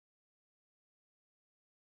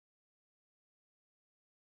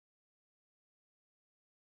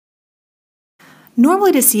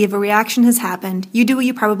Normally, to see if a reaction has happened, you do what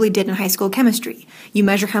you probably did in high school chemistry. You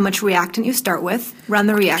measure how much reactant you start with, run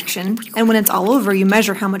the reaction, and when it's all over, you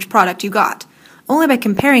measure how much product you got. Only by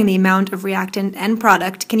comparing the amount of reactant and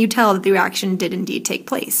product can you tell that the reaction did indeed take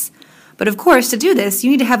place. But of course, to do this,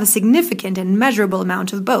 you need to have a significant and measurable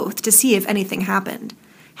amount of both to see if anything happened.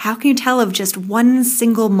 How can you tell if just one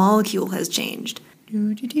single molecule has changed?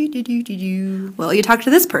 Well, you talk to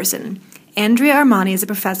this person. Andrea Armani is a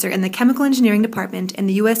professor in the Chemical Engineering Department in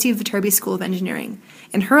the USC Viterbi School of Engineering.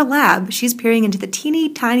 In her lab, she's peering into the teeny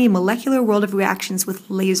tiny molecular world of reactions with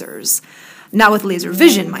lasers. Not with laser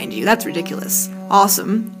vision, mind you, that's ridiculous.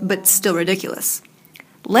 Awesome, but still ridiculous.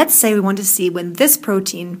 Let's say we want to see when this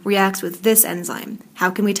protein reacts with this enzyme.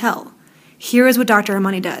 How can we tell? Here is what Dr.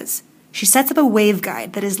 Armani does. She sets up a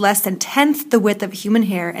waveguide that is less than 1/10 the width of human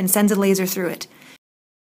hair and sends a laser through it.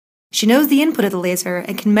 She knows the input of the laser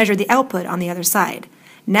and can measure the output on the other side.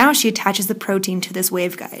 Now she attaches the protein to this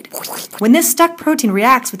waveguide. When this stuck protein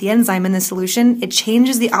reacts with the enzyme in the solution, it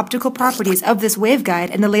changes the optical properties of this waveguide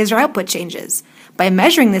and the laser output changes. By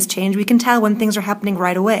measuring this change, we can tell when things are happening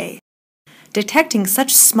right away. Detecting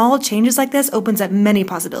such small changes like this opens up many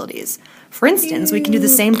possibilities. For instance, we can do the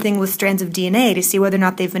same thing with strands of DNA to see whether or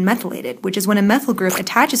not they've been methylated, which is when a methyl group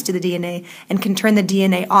attaches to the DNA and can turn the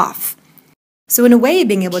DNA off. So in a way,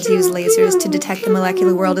 being able to use lasers to detect the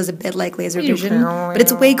molecular world is a bit like laser vision, but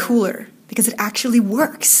it's way cooler because it actually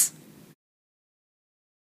works.